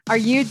Are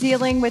you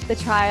dealing with the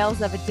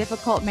trials of a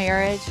difficult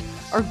marriage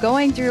or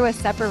going through a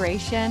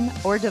separation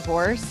or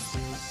divorce?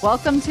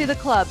 Welcome to the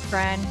club,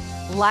 friend.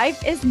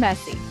 Life is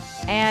messy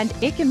and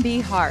it can be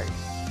hard.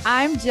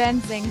 I'm Jen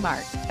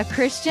Zingmark, a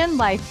Christian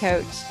life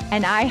coach,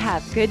 and I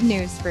have good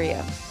news for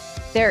you.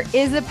 There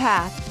is a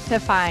path to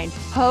find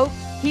hope,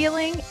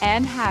 healing,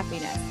 and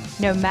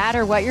happiness, no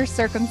matter what your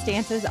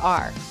circumstances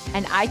are,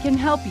 and I can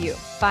help you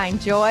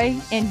find joy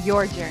in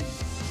your journey.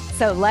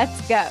 So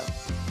let's go.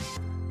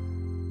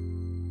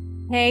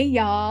 Hey,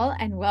 y'all,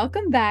 and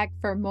welcome back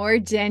for more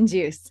Gen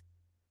Juice.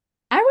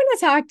 I want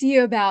to talk to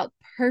you about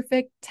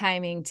perfect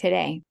timing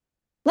today.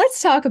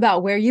 Let's talk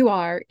about where you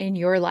are in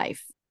your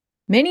life.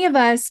 Many of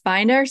us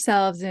find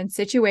ourselves in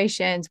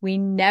situations we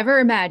never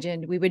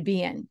imagined we would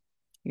be in.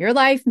 Your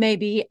life may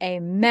be a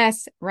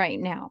mess right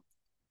now.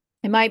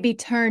 It might be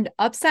turned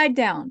upside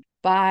down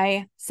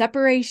by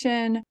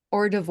separation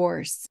or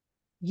divorce.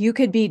 You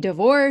could be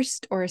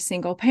divorced or a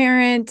single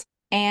parent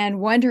and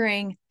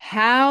wondering,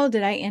 how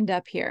did I end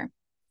up here?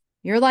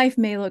 Your life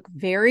may look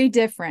very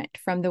different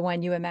from the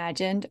one you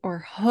imagined or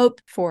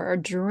hoped for or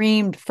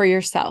dreamed for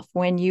yourself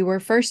when you were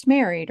first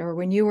married or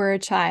when you were a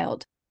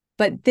child.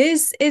 But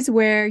this is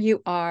where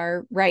you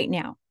are right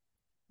now.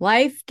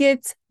 Life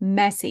gets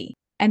messy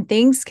and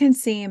things can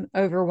seem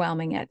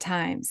overwhelming at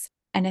times.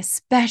 And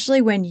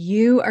especially when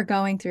you are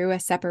going through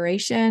a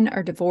separation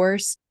or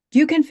divorce,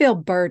 you can feel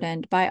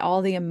burdened by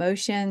all the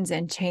emotions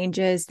and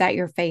changes that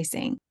you're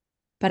facing.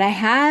 But I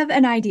have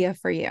an idea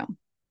for you.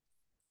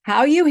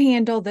 How you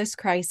handle this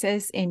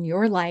crisis in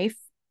your life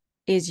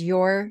is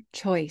your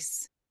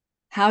choice.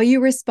 How you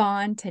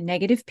respond to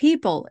negative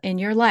people in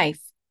your life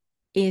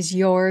is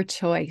your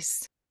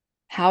choice.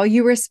 How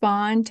you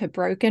respond to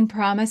broken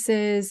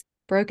promises,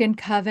 broken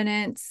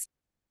covenants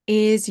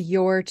is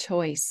your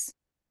choice.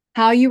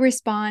 How you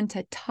respond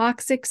to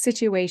toxic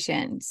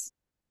situations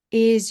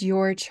is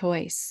your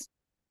choice.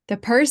 The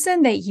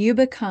person that you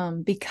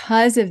become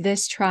because of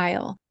this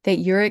trial that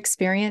you're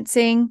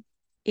experiencing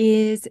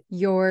is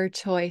your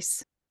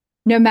choice.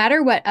 No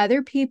matter what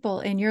other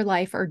people in your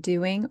life are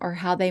doing or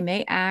how they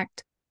may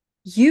act,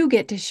 you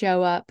get to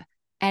show up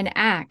and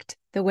act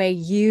the way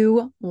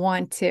you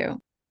want to.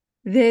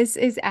 This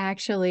is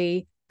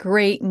actually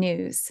great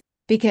news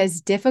because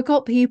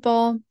difficult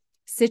people,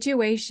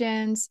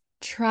 situations,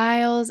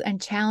 trials,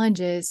 and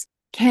challenges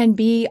can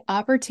be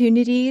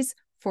opportunities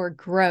for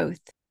growth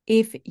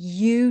if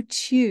you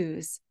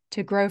choose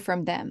to grow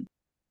from them.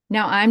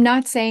 Now, I'm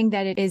not saying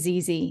that it is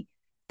easy,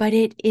 but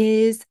it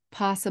is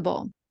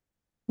possible.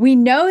 We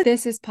know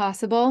this is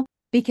possible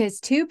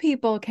because two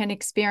people can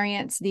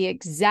experience the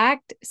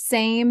exact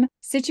same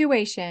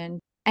situation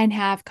and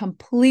have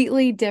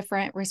completely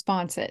different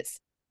responses.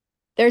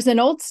 There's an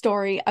old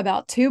story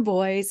about two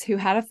boys who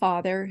had a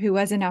father who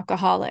was an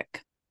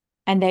alcoholic,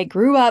 and they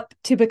grew up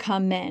to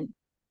become men.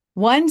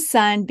 One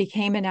son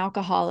became an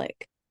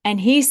alcoholic,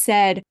 and he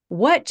said,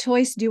 "What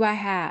choice do I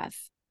have?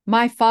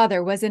 My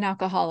father was an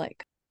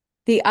alcoholic."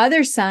 The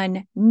other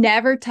son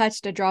never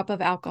touched a drop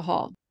of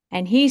alcohol,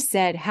 and he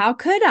said, "How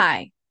could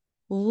I?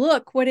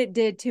 Look what it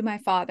did to my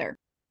father."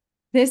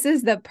 This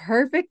is the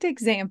perfect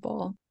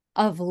example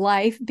of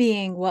life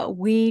being what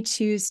we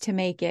choose to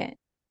make it.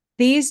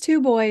 These two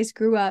boys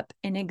grew up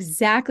in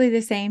exactly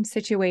the same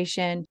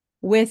situation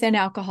with an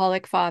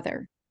alcoholic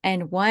father,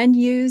 and one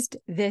used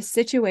this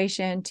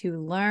situation to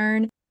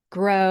learn,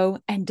 grow,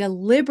 and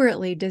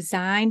deliberately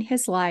design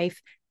his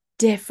life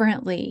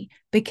differently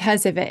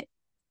because of it.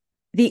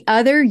 The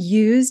other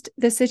used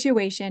the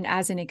situation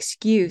as an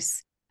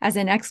excuse, as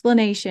an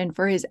explanation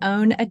for his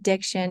own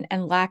addiction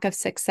and lack of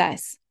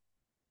success.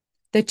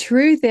 The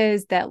truth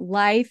is that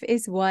life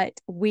is what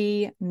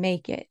we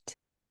make it.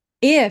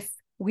 If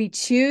we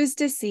choose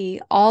to see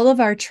all of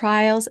our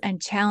trials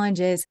and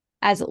challenges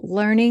as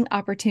learning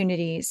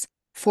opportunities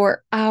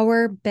for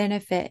our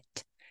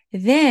benefit,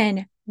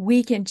 then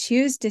we can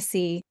choose to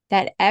see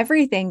that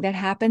everything that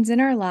happens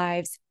in our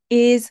lives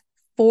is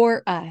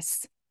for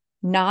us,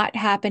 not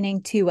happening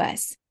to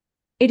us.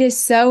 It is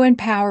so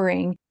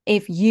empowering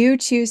if you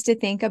choose to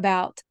think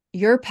about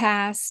your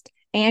past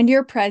and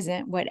your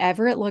present,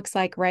 whatever it looks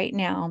like right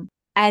now,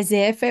 as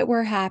if it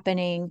were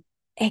happening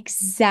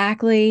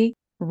exactly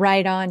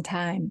right on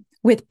time,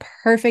 with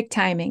perfect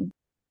timing.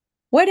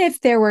 What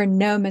if there were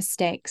no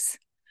mistakes?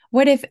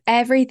 What if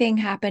everything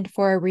happened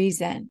for a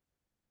reason?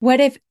 What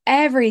if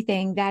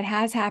everything that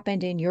has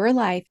happened in your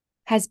life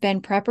has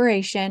been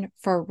preparation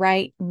for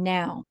right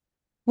now?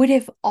 What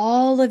if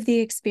all of the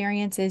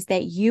experiences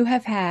that you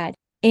have had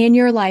in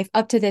your life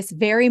up to this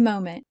very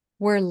moment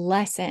were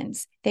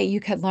lessons that you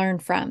could learn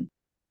from?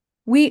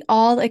 We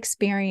all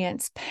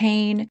experience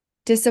pain,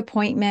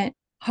 disappointment,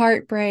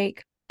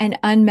 heartbreak, and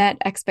unmet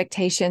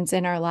expectations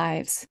in our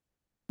lives.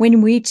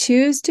 When we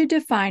choose to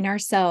define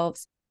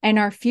ourselves and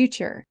our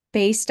future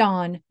based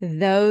on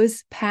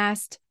those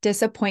past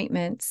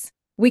disappointments,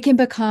 we can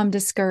become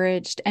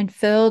discouraged and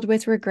filled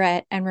with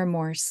regret and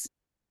remorse.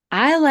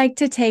 I like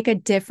to take a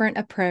different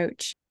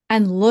approach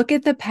and look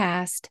at the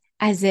past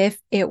as if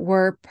it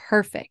were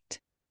perfect.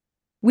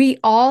 We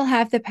all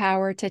have the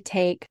power to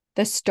take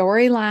the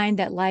storyline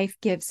that life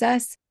gives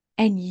us,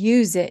 and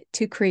use it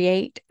to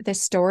create the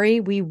story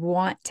we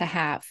want to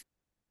have.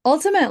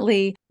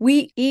 Ultimately,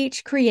 we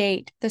each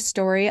create the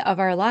story of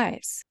our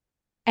lives,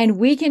 and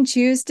we can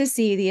choose to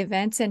see the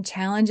events and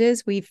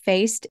challenges we've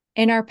faced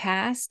in our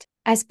past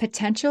as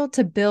potential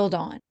to build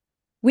on.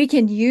 We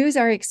can use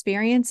our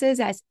experiences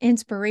as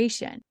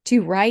inspiration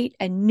to write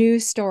a new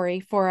story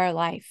for our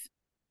life.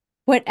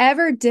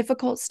 Whatever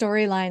difficult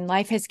storyline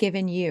life has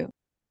given you,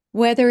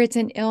 whether it's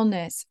an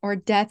illness or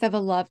death of a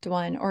loved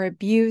one or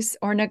abuse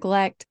or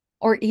neglect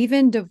or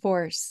even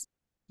divorce,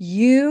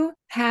 you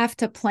have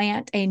to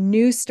plant a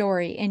new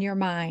story in your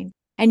mind,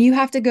 and you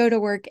have to go to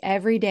work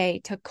every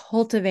day to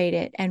cultivate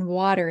it and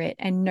water it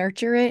and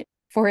nurture it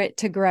for it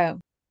to grow.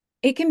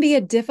 It can be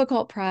a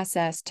difficult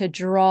process to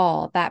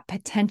draw that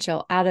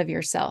potential out of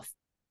yourself.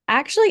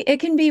 Actually,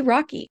 it can be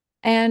rocky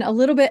and a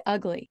little bit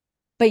ugly,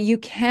 but you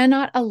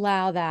cannot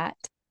allow that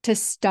to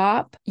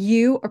stop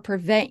you or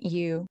prevent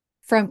you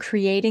from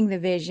creating the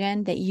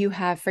vision that you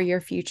have for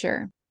your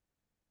future.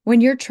 When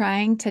you're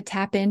trying to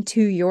tap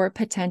into your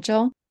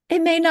potential,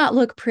 it may not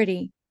look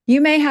pretty.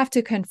 You may have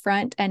to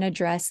confront and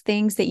address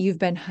things that you've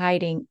been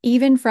hiding,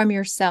 even from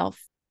yourself.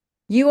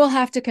 You will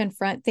have to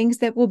confront things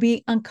that will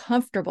be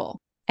uncomfortable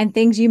and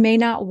things you may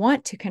not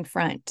want to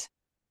confront.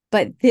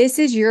 But this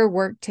is your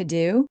work to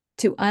do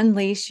to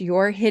unleash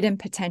your hidden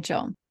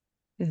potential.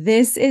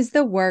 This is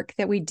the work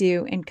that we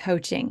do in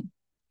coaching.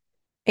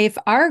 If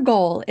our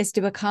goal is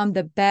to become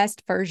the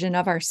best version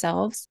of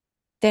ourselves,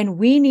 then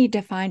we need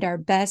to find our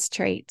best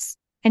traits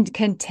and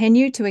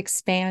continue to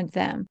expand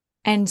them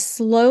and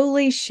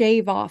slowly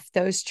shave off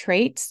those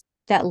traits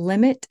that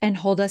limit and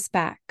hold us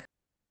back.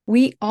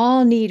 We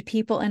all need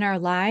people in our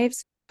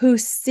lives who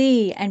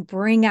see and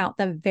bring out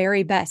the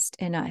very best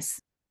in us.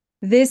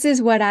 This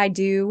is what I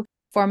do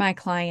for my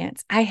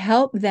clients. I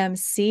help them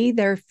see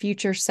their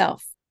future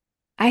self.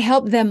 I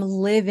help them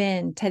live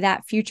into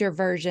that future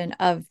version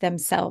of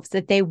themselves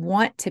that they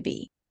want to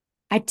be.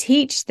 I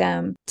teach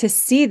them to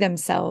see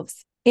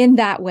themselves in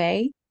that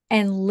way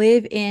and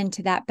live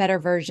into that better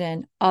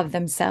version of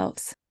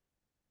themselves.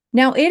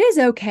 Now, it is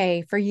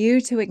okay for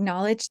you to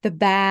acknowledge the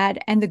bad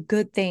and the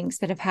good things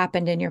that have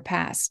happened in your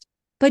past,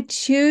 but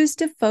choose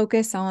to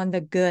focus on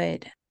the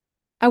good.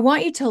 I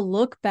want you to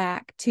look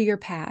back to your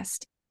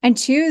past and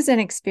choose an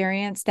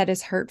experience that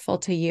is hurtful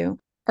to you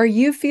or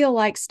you feel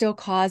like still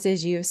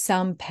causes you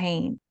some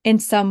pain in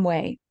some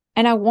way.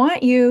 And I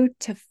want you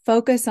to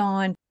focus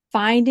on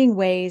finding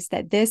ways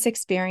that this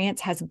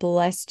experience has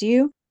blessed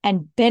you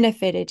and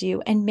benefited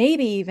you and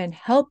maybe even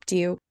helped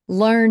you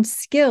learn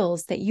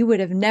skills that you would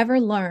have never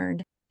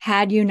learned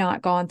had you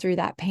not gone through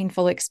that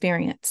painful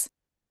experience.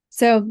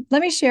 So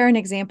let me share an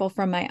example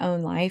from my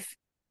own life.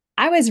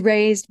 I was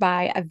raised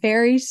by a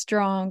very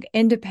strong,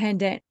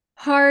 independent,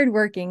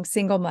 hardworking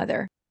single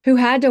mother who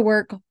had to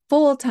work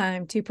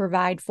full-time to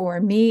provide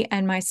for me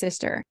and my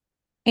sister.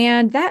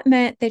 And that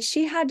meant that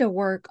she had to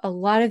work a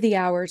lot of the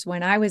hours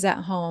when I was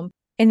at home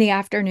in the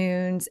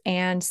afternoons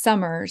and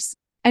summers.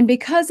 And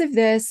because of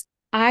this,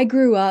 I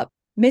grew up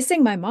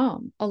missing my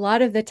mom a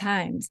lot of the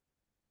times.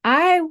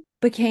 I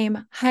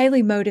became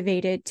highly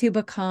motivated to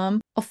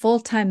become a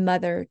full-time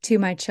mother to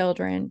my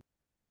children.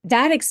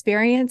 That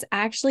experience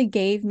actually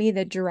gave me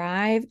the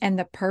drive and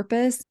the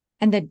purpose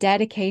and the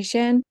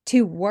dedication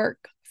to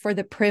work for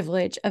the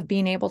privilege of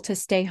being able to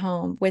stay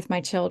home with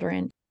my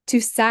children, to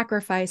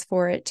sacrifice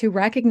for it, to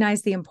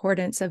recognize the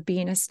importance of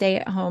being a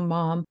stay-at-home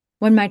mom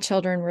when my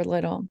children were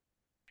little.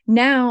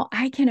 Now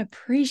I can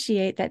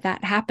appreciate that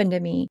that happened to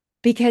me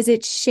because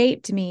it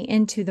shaped me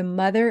into the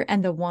mother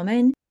and the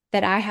woman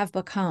that I have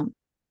become.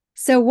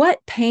 So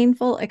what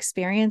painful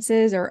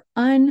experiences or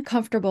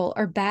uncomfortable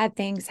or bad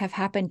things have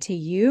happened to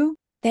you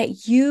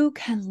that you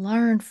can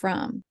learn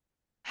from?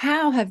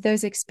 How have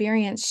those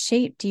experiences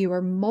shaped you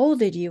or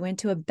molded you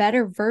into a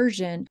better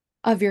version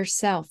of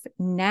yourself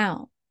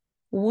now?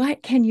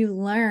 What can you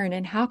learn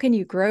and how can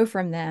you grow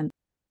from them?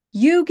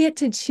 You get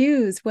to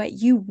choose what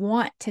you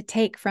want to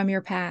take from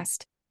your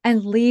past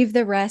and leave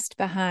the rest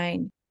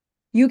behind.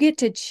 You get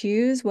to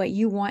choose what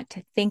you want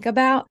to think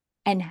about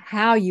and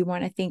how you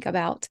want to think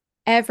about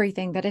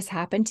everything that has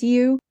happened to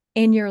you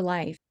in your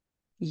life.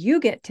 You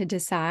get to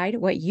decide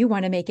what you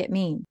want to make it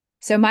mean.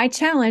 So my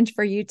challenge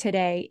for you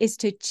today is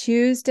to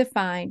choose to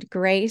find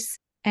grace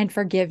and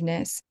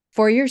forgiveness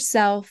for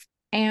yourself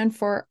and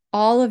for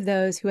all of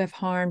those who have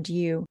harmed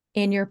you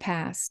in your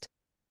past.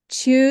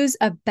 Choose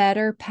a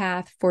better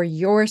path for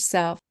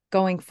yourself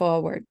going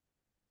forward.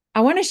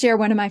 I want to share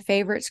one of my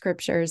favorite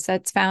scriptures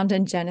that's found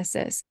in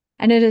Genesis,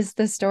 and it is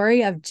the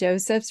story of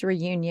Joseph's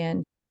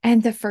reunion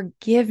and the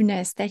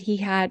forgiveness that he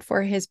had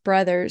for his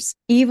brother's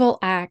evil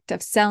act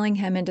of selling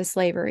him into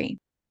slavery.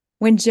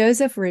 When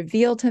Joseph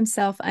revealed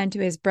himself unto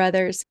his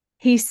brothers,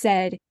 he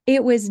said,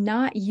 "It was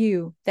not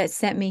you that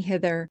sent me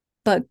hither,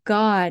 but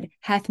God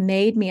hath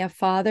made me a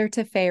father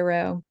to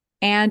Pharaoh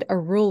and a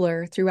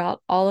ruler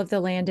throughout all of the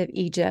land of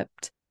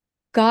Egypt.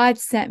 God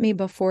sent me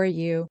before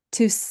you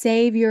to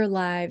save your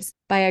lives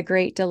by a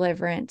great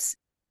deliverance."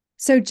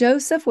 So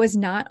Joseph was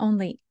not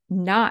only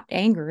not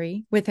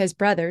angry with his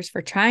brothers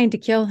for trying to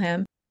kill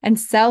him and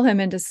sell him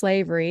into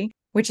slavery,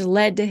 which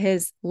led to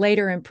his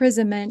later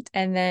imprisonment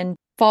and then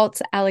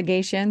false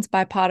allegations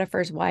by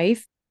Potiphar's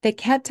wife that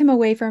kept him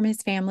away from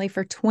his family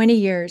for 20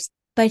 years.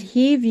 But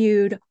he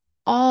viewed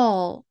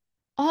all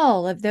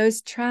of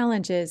those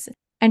challenges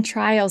and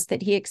trials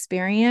that he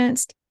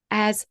experienced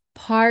as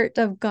part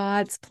of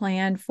God's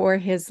plan for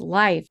his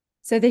life,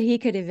 so that he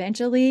could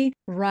eventually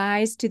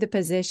rise to the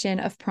position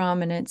of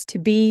prominence to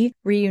be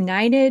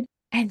reunited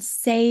and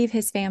save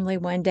his family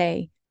one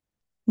day.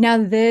 Now,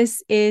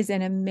 this is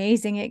an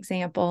amazing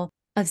example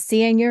of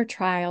seeing your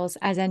trials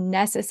as a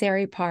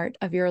necessary part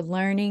of your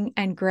learning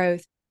and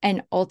growth,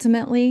 and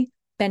ultimately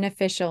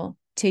beneficial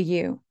to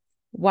you.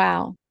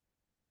 Wow.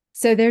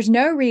 So there's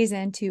no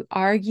reason to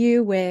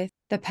argue with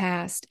the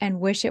past and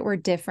wish it were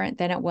different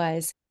than it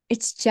was.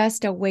 It's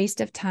just a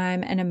waste of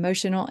time and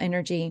emotional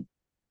energy.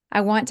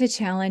 I want to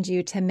challenge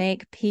you to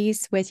make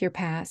peace with your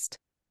past.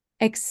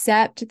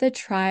 Accept the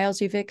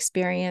trials you've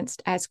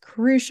experienced as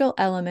crucial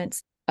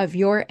elements of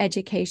your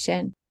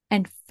education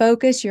and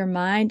focus your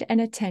mind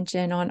and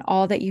attention on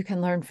all that you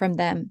can learn from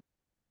them.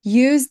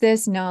 Use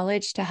this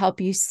knowledge to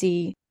help you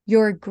see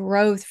your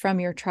growth from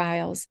your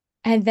trials,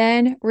 and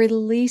then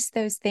release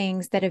those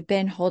things that have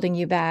been holding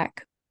you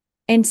back.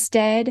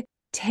 Instead,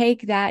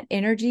 take that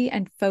energy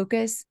and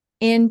focus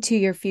into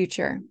your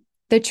future.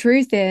 The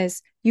truth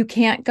is, you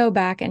can't go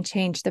back and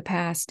change the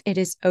past. It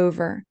is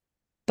over.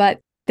 But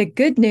the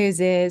good news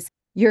is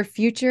your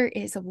future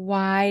is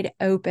wide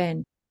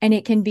open, and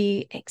it can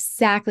be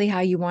exactly how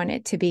you want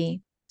it to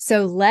be.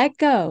 So let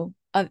go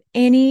of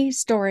any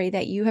story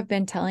that you have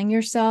been telling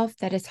yourself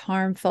that is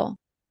harmful.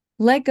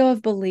 Let go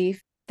of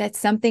belief that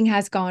something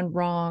has gone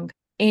wrong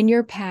in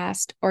your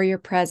past or your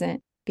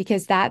present,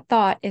 because that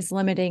thought is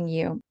limiting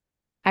you.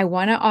 I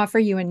want to offer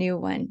you a new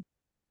one.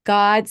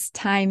 God's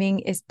timing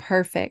is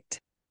perfect.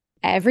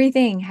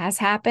 Everything has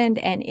happened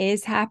and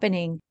is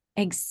happening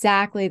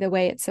exactly the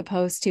way it's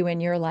supposed to in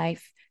your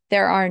life.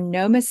 There are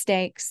no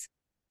mistakes.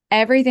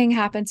 Everything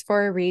happens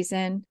for a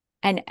reason,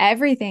 and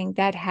everything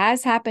that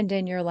has happened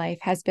in your life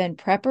has been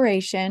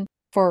preparation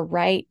for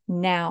right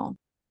now.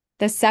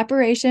 The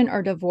separation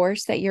or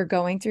divorce that you're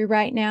going through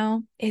right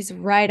now is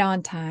right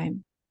on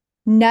time.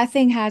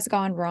 Nothing has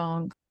gone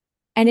wrong,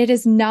 and it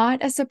is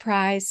not a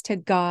surprise to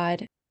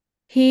God.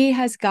 He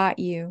has got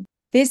you.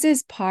 This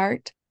is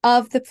part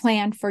of the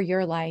plan for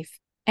your life,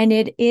 and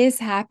it is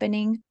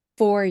happening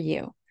for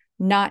you,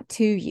 not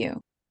to you.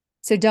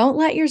 So don't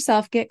let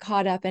yourself get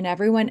caught up in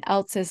everyone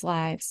else's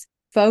lives.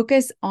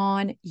 Focus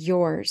on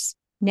yours.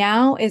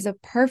 Now is a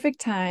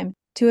perfect time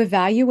to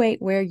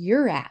evaluate where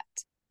you're at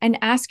and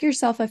ask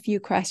yourself a few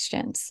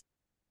questions.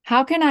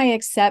 How can I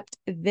accept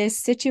this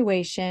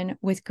situation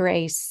with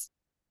grace?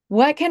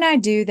 What can I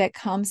do that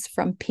comes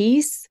from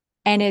peace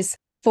and is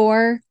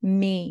for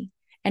me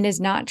and is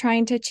not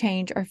trying to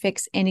change or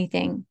fix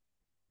anything?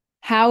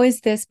 How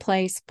is this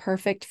place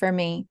perfect for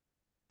me?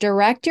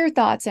 Direct your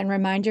thoughts and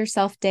remind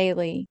yourself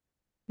daily,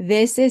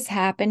 this is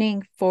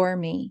happening for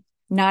me,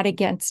 not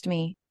against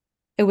me.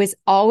 It was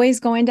always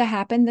going to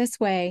happen this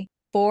way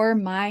for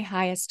my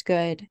highest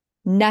good.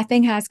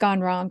 Nothing has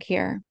gone wrong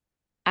here.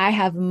 I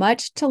have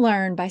much to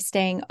learn by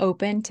staying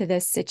open to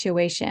this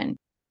situation.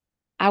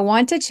 I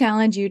want to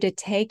challenge you to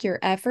take your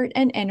effort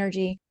and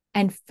energy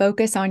and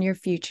focus on your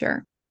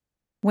future.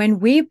 When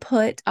we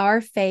put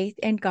our faith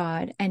in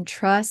God and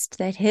trust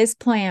that His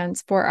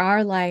plans for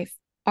our life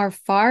are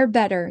far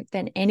better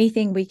than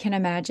anything we can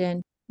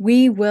imagine,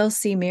 we will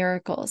see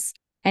miracles.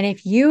 And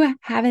if you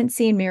haven't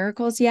seen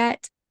miracles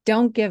yet,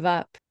 don't give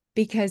up,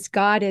 because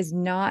God is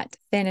not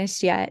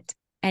finished yet,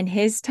 and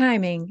His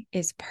timing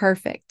is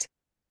perfect.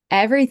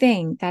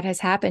 Everything that has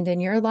happened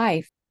in your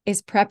life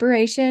is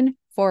preparation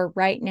for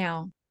right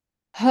now.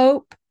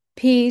 Hope,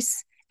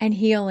 peace, and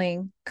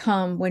healing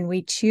come when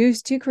we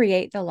choose to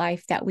create the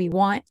life that we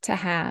want to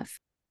have.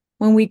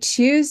 When we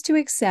choose to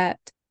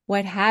accept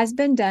what has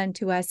been done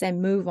to us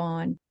and move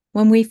on.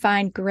 When we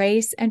find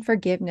grace and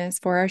forgiveness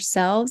for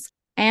ourselves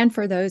and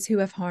for those who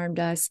have harmed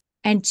us,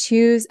 and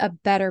choose a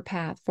better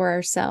path for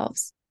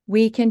ourselves,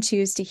 we can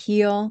choose to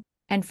heal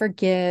and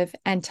forgive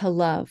and to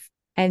love.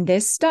 And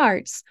this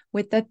starts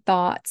with the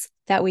thoughts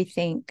that we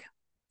think.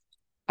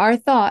 Our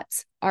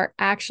thoughts are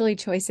actually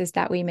choices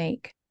that we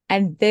make.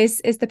 And this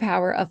is the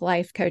power of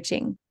life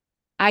coaching.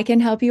 I can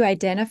help you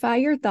identify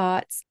your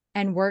thoughts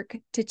and work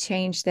to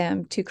change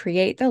them to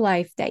create the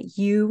life that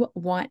you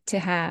want to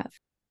have.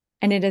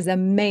 And it is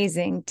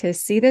amazing to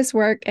see this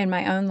work in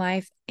my own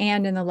life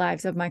and in the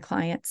lives of my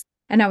clients.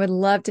 And I would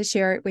love to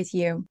share it with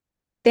you.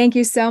 Thank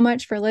you so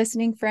much for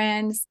listening,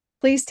 friends.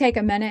 Please take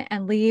a minute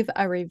and leave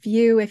a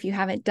review if you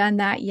haven't done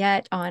that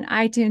yet on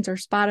iTunes or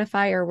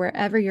Spotify or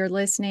wherever you're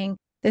listening.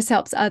 This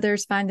helps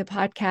others find the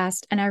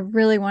podcast, and I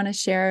really want to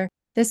share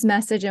this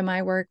message and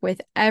my work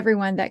with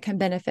everyone that can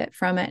benefit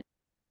from it.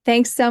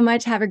 Thanks so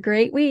much. Have a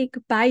great week.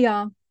 Bye,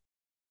 y'all.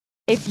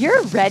 If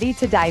you're ready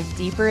to dive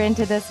deeper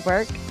into this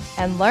work,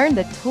 and learn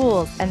the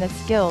tools and the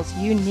skills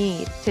you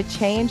need to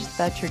change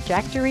the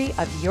trajectory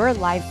of your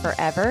life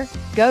forever,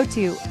 go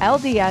to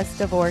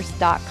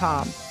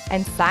ldsdivorce.com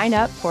and sign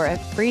up for a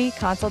free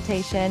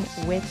consultation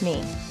with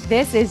me.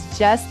 This is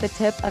just the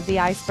tip of the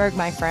iceberg,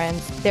 my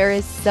friends. There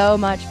is so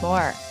much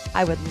more.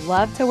 I would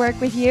love to work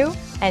with you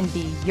and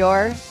be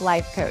your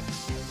life coach.